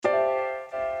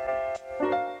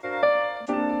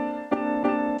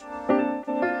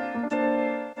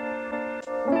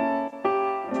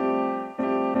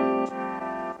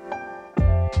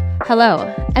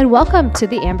Hello, and welcome to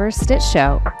the Amber Stitt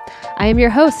Show. I am your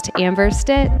host, Amber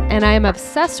Stitt, and I am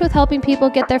obsessed with helping people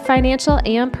get their financial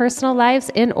and personal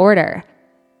lives in order.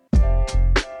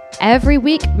 Every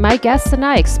week, my guests and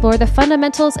I explore the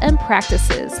fundamentals and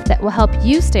practices that will help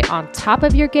you stay on top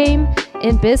of your game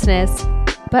in business,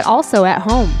 but also at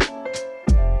home.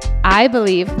 I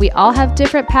believe we all have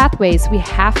different pathways we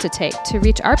have to take to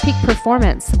reach our peak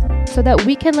performance so that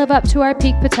we can live up to our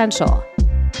peak potential.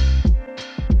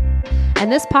 And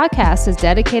this podcast is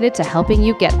dedicated to helping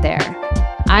you get there.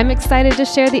 I'm excited to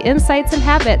share the insights and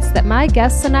habits that my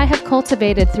guests and I have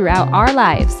cultivated throughout our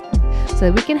lives so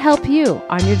that we can help you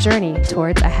on your journey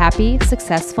towards a happy,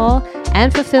 successful,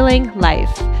 and fulfilling life.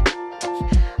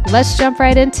 Let's jump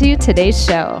right into today's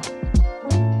show.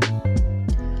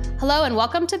 Hello and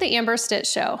welcome to the Amber Stitt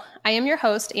Show. I am your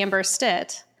host, Amber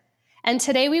Stitt. And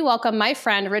today we welcome my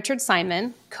friend, Richard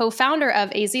Simon, co-founder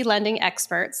of AZ Lending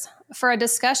Experts, for a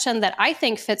discussion that I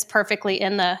think fits perfectly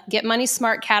in the Get Money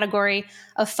Smart category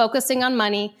of focusing on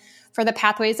money for the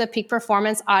Pathways of Peak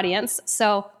Performance audience.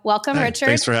 So welcome, Richard.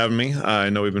 Thanks for having me. I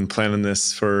know we've been planning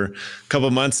this for a couple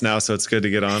of months now, so it's good to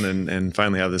get on and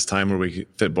finally have this time where we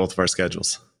fit both of our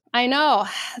schedules. I know.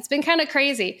 It's been kind of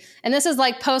crazy. And this is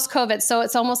like post-COVID, so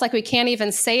it's almost like we can't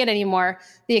even say it anymore.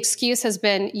 The excuse has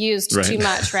been used too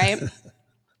much, right?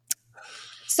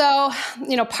 So,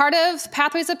 part of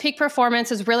Pathways of Peak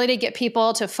Performance is really to get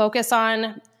people to focus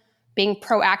on being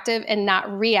proactive and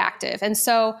not reactive. And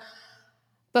so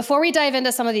before we dive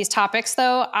into some of these topics,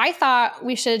 though, I thought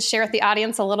we should share with the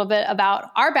audience a little bit about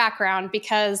our background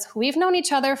because we've known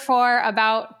each other for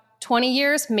about 20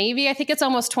 years, maybe. I think it's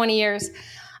almost 20 years.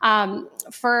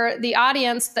 For the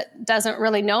audience that doesn't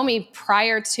really know me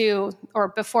prior to or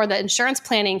before the insurance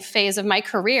planning phase of my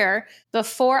career,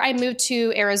 before I moved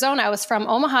to Arizona, I was from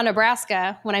Omaha,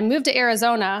 Nebraska. When I moved to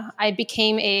Arizona, I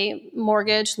became a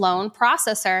mortgage loan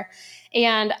processor.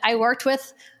 And I worked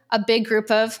with a big group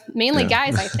of mainly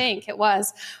guys, I think it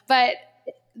was. But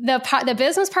the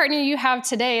business partner you have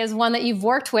today is one that you've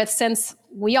worked with since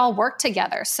we all worked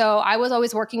together. So I was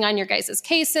always working on your guys'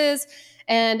 cases.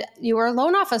 And you were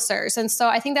loan officers. And so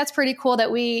I think that's pretty cool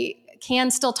that we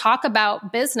can still talk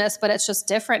about business, but it's just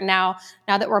different now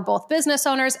that we're both business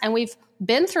owners and we've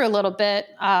been through a little bit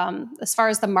as far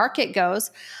as the market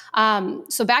goes.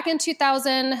 So back in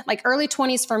 2000, like early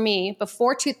 20s for me,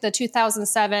 before the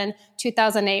 2007,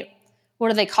 2008, what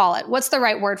do they call it? What's the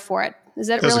right word for it? Is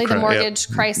it really the mortgage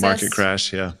crisis? Market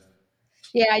crash, yeah.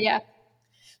 Yeah.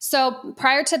 So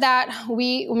prior to that,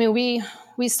 we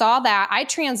saw that. I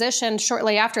transitioned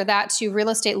shortly after that to real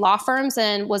estate law firms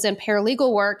and was in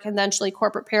paralegal work, eventually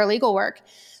corporate paralegal work.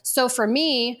 So for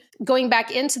me, going back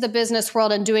into the business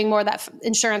world and doing more of that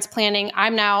insurance planning,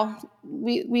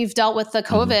 we've dealt with the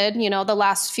COVID, the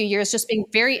last few years just being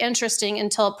very interesting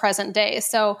until present day.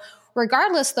 So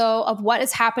regardless though of what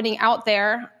is happening out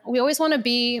there, we always want to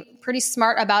be pretty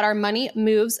smart about our money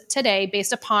moves today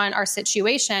based upon our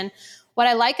situation. What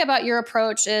I like about your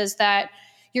approach is that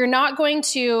you're not going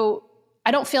to,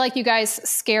 I don't feel like you guys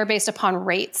scare based upon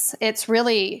rates. It's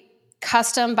really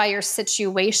custom by your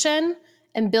situation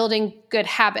and building good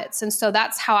habits. And so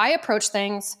that's how I approach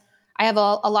things. I have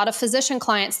a lot of physician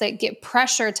clients that get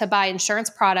pressured to buy insurance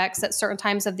products at certain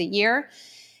times of the year.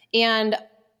 And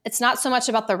it's not so much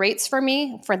about the rates for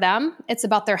them. It's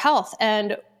about their health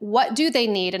and what do they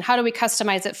need and how do we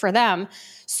customize it for them.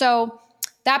 So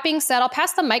that being said, I'll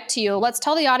pass the mic to you. Let's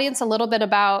tell the audience a little bit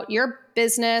about your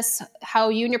business, how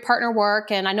you and your partner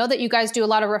work. And I know that you guys do a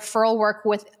lot of referral work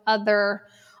with other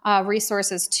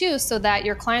resources too, so that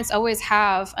your clients always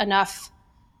have enough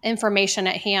information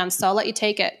at hand. So I'll let you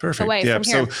take it away from here.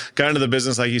 So got into the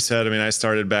business, like you said, I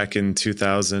started back in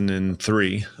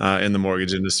 2003 in the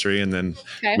mortgage industry. And then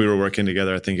we were working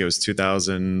together, I think it was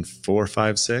 2004,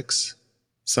 5, 6.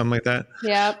 Something like that.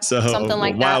 Yeah. So something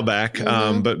like a while that.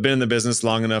 back, but been in the business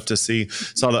long enough to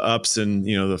saw the ups and,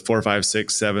 the 4, 5,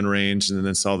 6, 7 range, and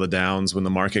then saw the downs when the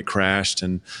market crashed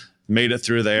and made it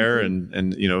through there and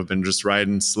been just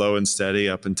riding slow and steady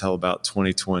up until about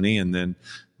 2020. And then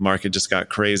market just got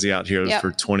crazy out here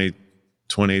for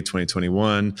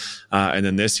 2021. And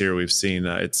then this year we've seen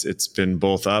it's been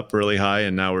both up really high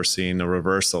and now we're seeing a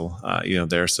reversal,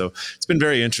 there. So it's been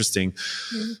very interesting.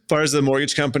 As far as the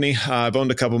mortgage company, I've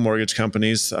owned a couple mortgage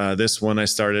companies. This one I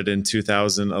started in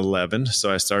 2011. So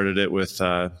I started it with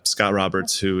Scott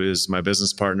Roberts, who is my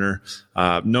business partner.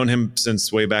 Known him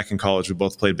since way back in college. We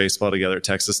both played baseball together at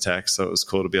Texas Tech. So it was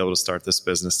cool to be able to start this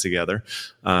business together.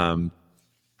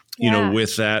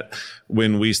 With that,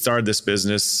 when we started this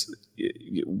business,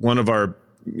 one of our,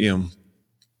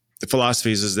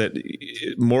 philosophies is that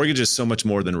mortgage is so much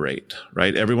more than rate,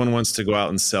 right? Everyone wants to go out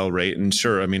and sell rate. And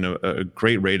sure, I mean, a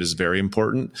great rate is very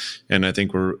important. And I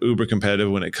think we're uber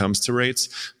competitive when it comes to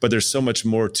rates, but there's so much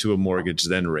more to a mortgage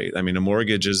than rate. I mean, a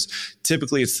mortgage is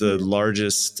typically it's the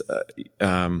largest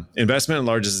investment and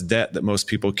largest debt that most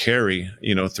people carry,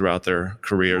 throughout their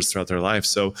careers, throughout their life.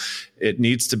 So it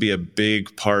needs to be a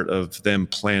big part of them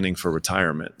planning for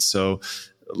retirement. So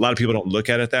a lot of people don't look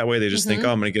at it that way. They just think, oh,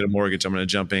 I'm going to get a mortgage. I'm going to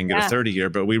jump in and get a 30-year.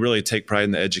 But we really take pride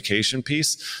in the education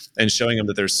piece and showing them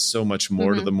that there's so much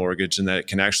more to the mortgage and that it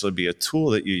can actually be a tool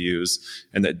that you use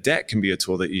and that debt can be a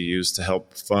tool that you use to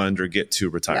help fund or get to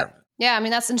retirement. Yeah. I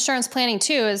mean, that's insurance planning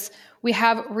too, is we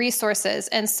have resources.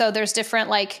 And so there's different,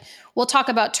 we'll talk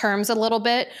about terms a little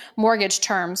bit, mortgage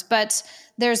terms, but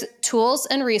there's tools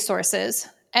and resources.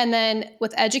 And then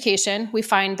with education, we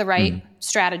find the right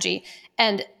strategy.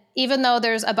 And even though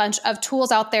there's a bunch of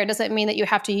tools out there, doesn't mean that you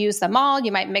have to use them all.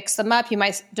 You might mix them up. You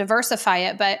might diversify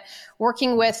it. But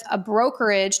working with a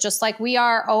brokerage, just like we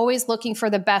are always looking for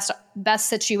the best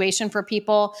situation for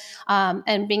people,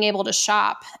 and being able to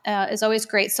shop is always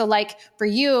great. So like for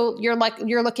you, you're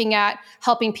looking at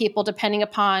helping people depending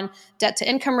upon debt to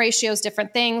income ratios,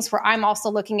 different things, where I'm also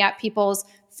looking at people's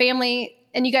family,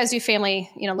 and you guys do family,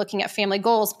 looking at family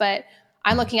goals, but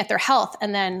I'm looking at their health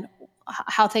and then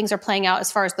how things are playing out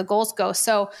as far as the goals go.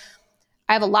 So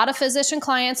I have a lot of physician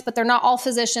clients, but they're not all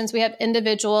physicians. We have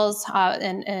individuals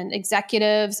and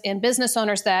executives and business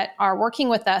owners that are working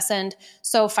with us. And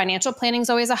so financial planning is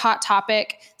always a hot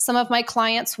topic. Some of my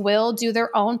clients will do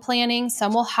their own planning.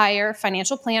 Some will hire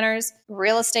financial planners.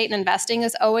 Real estate and investing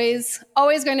is always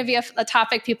going to be a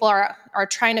topic. People are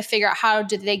trying to figure out how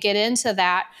do they get into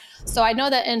that. So I know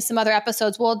that in some other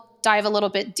episodes, we'll dive a little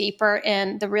bit deeper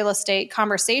in the real estate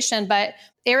conversation, but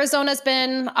Arizona's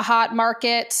been a hot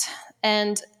market.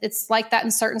 And it's like that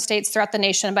in certain states throughout the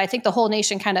nation. But I think the whole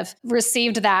nation kind of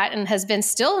received that and has been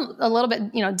still a little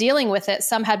bit, dealing with it.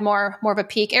 Some had more of a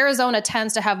peak. Arizona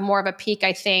tends to have more of a peak,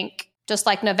 I think, just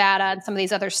like Nevada and some of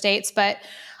these other states. But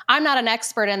I'm not an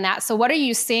expert in that. So what are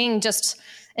you seeing just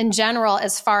in general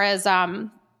as far as,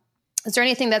 is there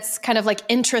anything that's kind of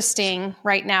interesting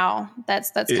right now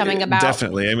that's coming about?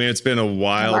 Definitely. I mean, it's been a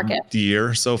wild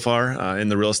year so far in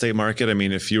the real estate market. I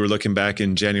mean, if you were looking back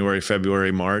in January,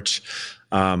 February, March,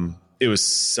 it was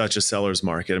such a seller's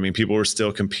market. I mean, people were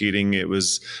still competing. It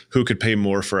was who could pay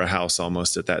more for a house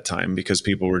almost at that time because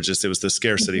people were it was the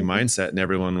scarcity mindset and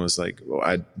everyone was like,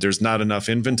 there's not enough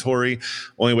inventory.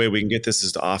 Only way we can get this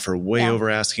is to offer way over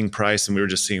asking price. And we were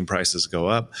just seeing prices go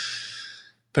up.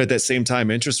 But at that same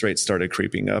time, interest rates started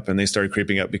creeping up, and they started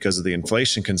creeping up because of the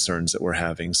inflation concerns that we're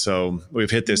having. So we've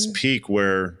hit this peak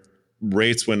where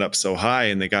rates went up so high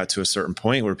and they got to a certain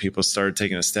point where people started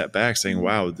taking a step back saying,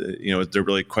 wow, they're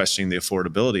really questioning the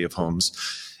affordability of homes.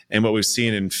 And what we've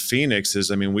seen in Phoenix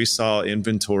is, I mean, we saw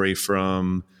inventory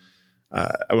from,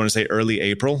 I want to say early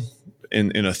April in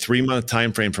a 3-month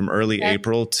time frame from early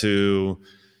April to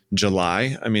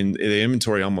July. I mean, the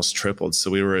inventory almost tripled. So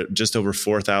we were at just over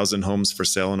 4,000 homes for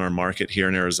sale in our market here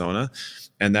in Arizona.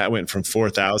 And that went from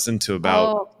 4,000 to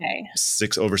about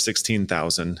over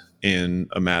 16,000 in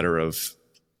a matter of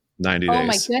 90 days. Oh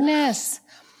my goodness.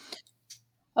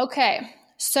 Okay.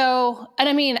 So, and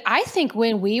I mean, I think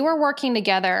when we were working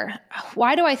together,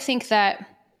 why do I think that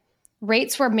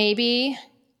rates were maybe,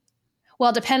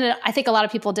 dependent, I think a lot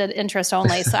of people did interest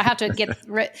only. So I have to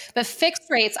but fixed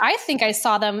rates, I think I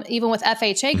saw them even with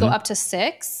FHA go up to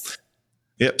 6.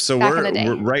 Yep. So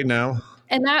we're right now.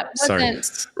 And that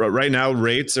wasn't. Right now,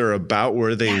 rates are about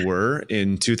where they were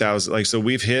in 2000. So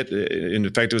we've hit, in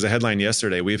fact, it was a headline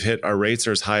yesterday. We've hit our rates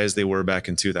are as high as they were back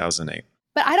in 2008.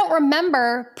 But I don't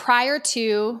remember prior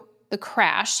to the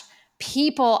crash,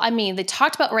 people, I mean, they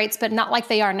talked about rates, but not like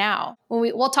they are now.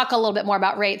 We'll talk a little bit more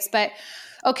about rates, but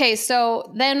okay,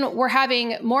 so then we're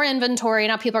having more inventory.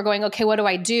 Now people are going, okay, what do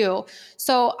I do?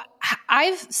 So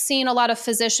I've seen a lot of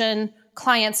physician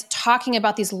clients talking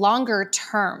about these longer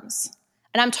terms.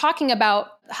 And I'm talking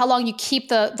about how long you keep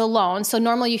the loan. So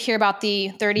normally you hear about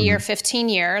the 30-year,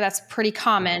 15-year. That's pretty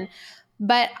common.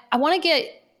 But I want to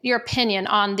get your opinion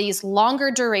on these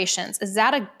longer durations. Is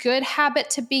that a good habit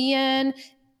to be in?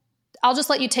 I'll just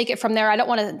let you take it from there. I don't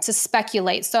want to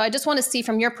speculate. So I just want to see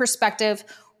from your perspective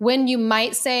when you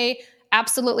might say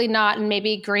absolutely not and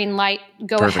maybe green light,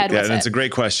 go ahead with it. And it's a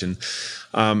great question.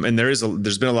 And there's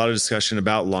been a lot of discussion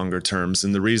about longer terms.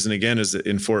 And the reason, again, is that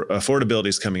affordability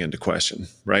is coming into question,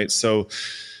 right? So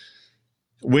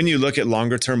when you look at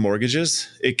longer term mortgages,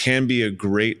 it can be a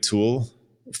great tool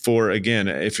for, again,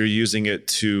 if you're using it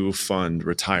to fund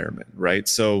retirement, right?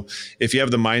 So if you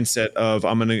have the mindset of,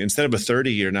 I'm going to, instead of a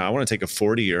 30-year now, I want to take a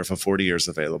 40-year if a 40 year is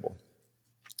available.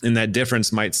 And that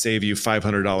difference might save you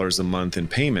 $500 a month in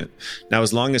payment. Now,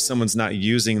 as long as someone's not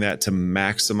using that to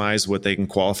maximize what they can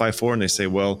qualify for, and they say,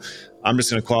 well, I'm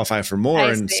just going to qualify for more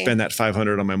and spend that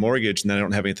 $500 on my mortgage, and then I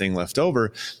don't have anything left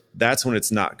over, that's when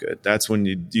it's not good. That's when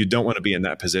you don't want to be in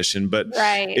that position. But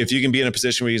if you can be in a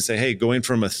position where you say, hey, going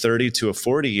from a 30 to a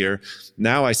 40 year,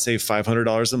 now I save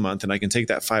 $500 a month, and I can take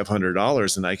that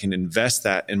 $500 and I can invest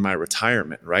that in my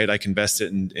retirement, right? I can invest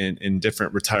it in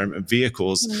different retirement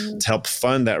vehicles to help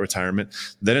fund that retirement.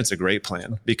 Then it's a great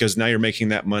plan, because now you're making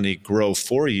that money grow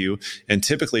for you. And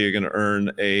typically you're going to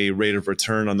earn a rate of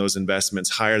return on those investments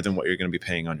higher than what you're going to be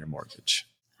paying on your mortgage.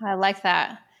 I like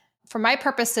that. For my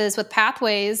purposes with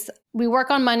Pathways, we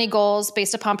work on money goals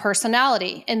based upon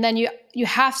personality. And then you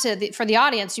have to, for the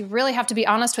audience, you really have to be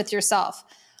honest with yourself.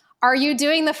 Are you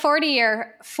doing the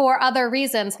 40-year for other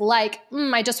reasons? Like,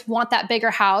 I just want that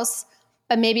bigger house,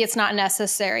 but maybe it's not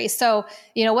necessary. So,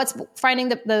 what's finding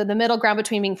the middle ground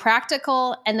between being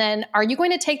practical, and then are you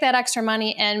going to take that extra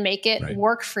money and make it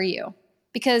work for you?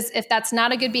 Because if that's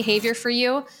not a good behavior for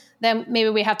you, then maybe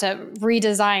we have to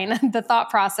redesign the thought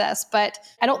process. But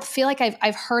I don't feel like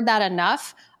I've heard that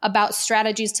enough about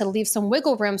strategies to leave some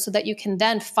wiggle room so that you can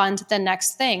then fund the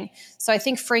next thing. So I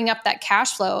think freeing up that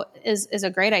cash flow is a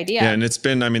great idea. Yeah, and it's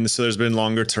been, so there's been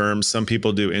longer term. Some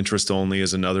people do interest only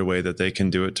as another way that they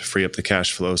can do it to free up the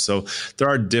cash flow. So there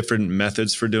are different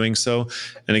methods for doing so.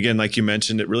 And again, like you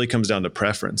mentioned, it really comes down to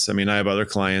preference. I have other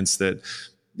clients that,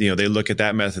 they look at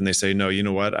that method and they say, no, you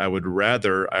know what? I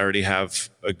already have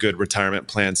a good retirement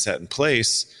plan set in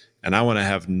place, and I want to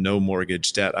have no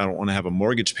mortgage debt. I don't want to have a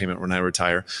mortgage payment when I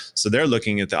retire. So they're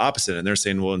looking at the opposite, and they're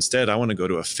saying, well, instead, I want to go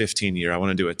to a 15-year. I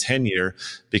want to do a 10-year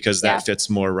because that fits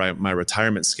more my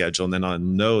retirement schedule. And then I'll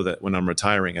know that when I'm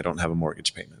retiring, I don't have a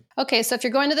mortgage payment. Okay, so if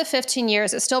you're going to the 15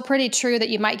 years, it's still pretty true that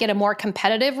you might get a more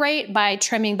competitive rate by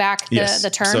trimming back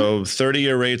the term? So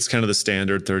 30-year rate's kind of the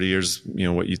standard. 30 years,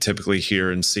 what you typically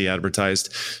hear and see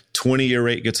advertised. 20-year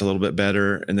rate gets a little bit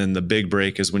better. And then the big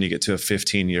break is when you get to a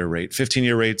 15-year rate.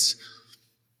 15-year rates,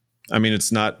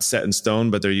 it's not set in stone,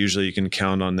 but they're usually, you can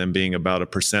count on them being about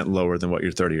 1% lower than what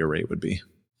your 30-year rate would be.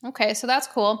 Okay, so that's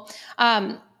cool.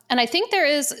 And I think there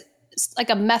is like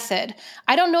a method.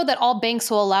 I don't know that all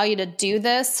banks will allow you to do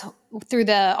this through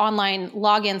the online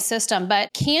login system,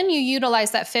 but can you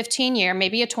utilize that 15-year,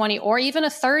 maybe a 20 or even a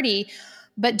 30,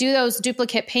 but do those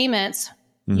duplicate payments?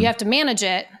 You have to manage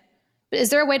it. But is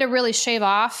there a way to really shave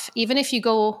off, even if you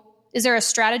go, is there a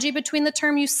strategy between the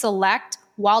term you select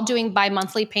while doing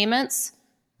bi-monthly payments?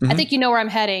 I think you know where I'm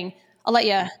heading. I'll let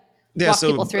you walk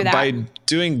people through that. By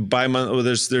doing bi-monthly,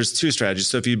 there's two strategies.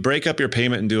 So if you break up your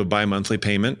payment and do a bi-monthly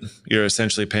payment, you're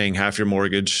essentially paying half your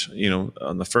mortgage,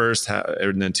 on the first half,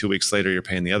 and then 2 weeks later, you're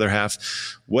paying the other half.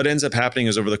 What ends up happening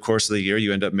is over the course of the year,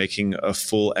 you end up making a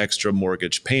full extra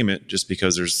mortgage payment just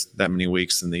because there's that many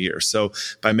weeks in the year. So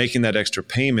by making that extra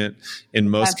payment, in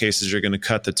most cases, you're going to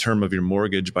cut the term of your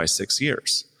mortgage by 6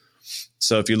 years.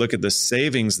 So if you look at the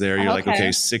savings there, you're like,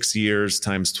 okay, 6 years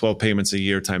times 12 payments a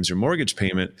year times your mortgage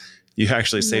payment, you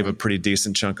actually save a pretty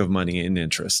decent chunk of money in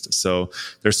interest. So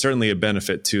there's certainly a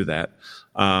benefit to that.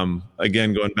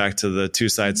 Again, going back to the two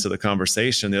sides to the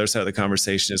conversation, the other side of the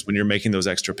conversation is when you're making those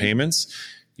extra payments,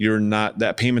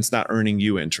 that payment's not earning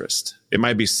you interest. It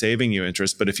might be saving you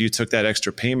interest, but if you took that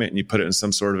extra payment and you put it in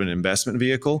some sort of an investment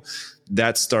vehicle,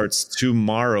 that starts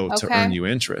tomorrow to earn you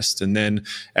interest. And then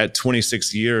at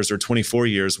 26 years or 24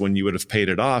 years, when you would have paid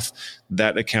it off,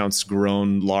 that account's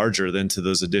grown larger than to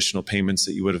those additional payments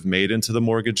that you would have made into the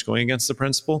mortgage going against the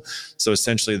principal. So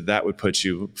essentially that would put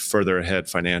you further ahead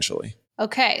financially.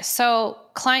 Okay. So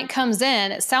client comes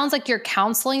in, it sounds like you're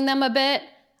counseling them a bit.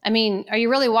 Are you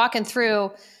really walking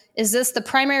through, is this the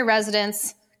primary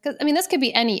residence? Because this could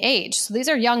be any age. So these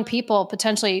are young people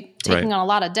potentially taking on a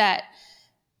lot of debt.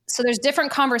 So there's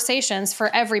different conversations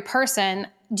for every person.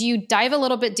 Do you dive a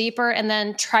little bit deeper and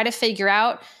then try to figure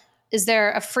out, is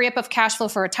there a free up of cash flow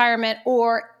for retirement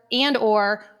or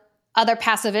other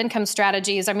passive income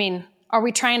strategies? Are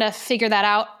we trying to figure that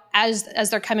out as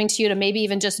they're coming to you to maybe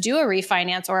even just do a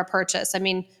refinance or a purchase?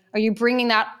 Are you bringing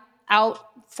that out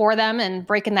for them and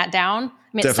breaking that down?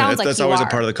 Definitely. It sounds like that's always a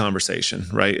part of the conversation,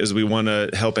 right? Is we want to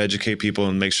help educate people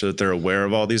and make sure that they're aware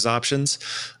of all these options.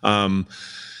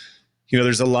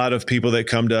 There's a lot of people that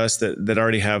come to us that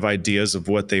already have ideas of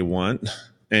what they want.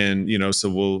 And,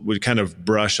 so we kind of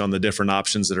brush on the different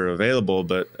options that are available.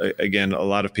 But again, a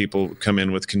lot of people come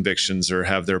in with convictions or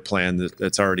have their plan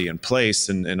that's already in place.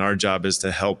 And our job is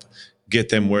to help get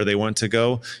them where they want to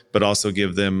go, but also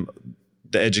give them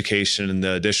the education and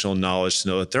the additional knowledge to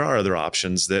know that there are other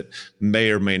options that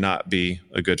may or may not be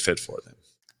a good fit for them.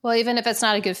 Well, even if it's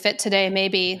not a good fit today,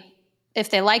 maybe if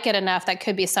they like it enough, that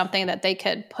could be something that they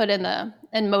could put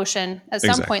in motion at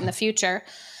some point in the future.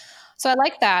 So I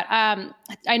like that.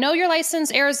 I know you're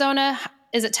licensed Arizona.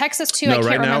 Is it Texas too? No, I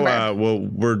can't remember. Now,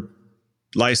 we're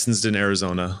licensed in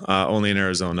Arizona, only in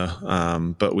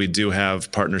Arizona. But we do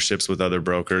have partnerships with other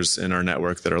brokers in our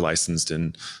network that are licensed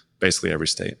in basically every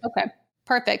state. Okay,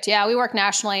 perfect. Yeah, we work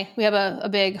nationally. We have a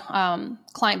big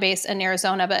client base in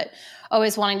Arizona, but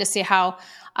always wanting to see how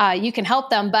you can help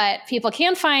them. But people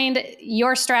can find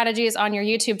your strategies on your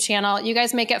YouTube channel. You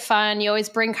guys make it fun. You always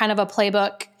bring kind of a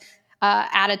playbook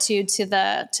attitude to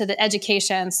the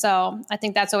education. So I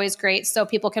think that's always great. So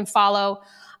people can follow.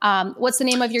 What's the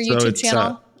name of your YouTube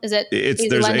channel? Is it?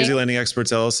 There's AZ Lending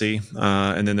Experts LLC,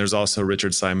 and then there's also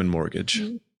Richard Simon Mortgage.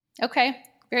 Mm-hmm. Okay,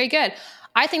 very good.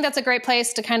 I think that's a great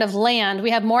place to kind of land.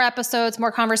 We have more episodes,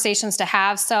 more conversations to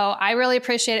have. So I really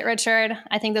appreciate it, Richard.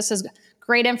 I think this is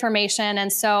great information.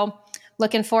 And so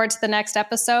looking forward to the next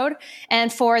episode.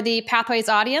 And for the Pathways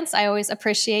audience, I always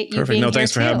appreciate you being here.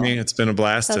 Thanks for having me. It's been a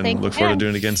blast, and look forward to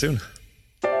doing it again soon.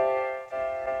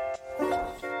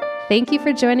 Thank you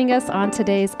for joining us on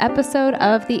today's episode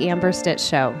of The Amber Stitch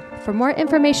Show. For more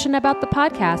information about the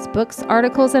podcast, books,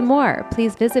 articles, and more,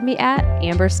 please visit me at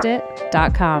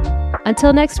amberstitt.com.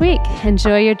 Until next week,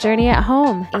 enjoy your journey at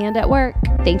home and at work.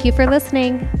 Thank you for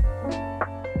listening.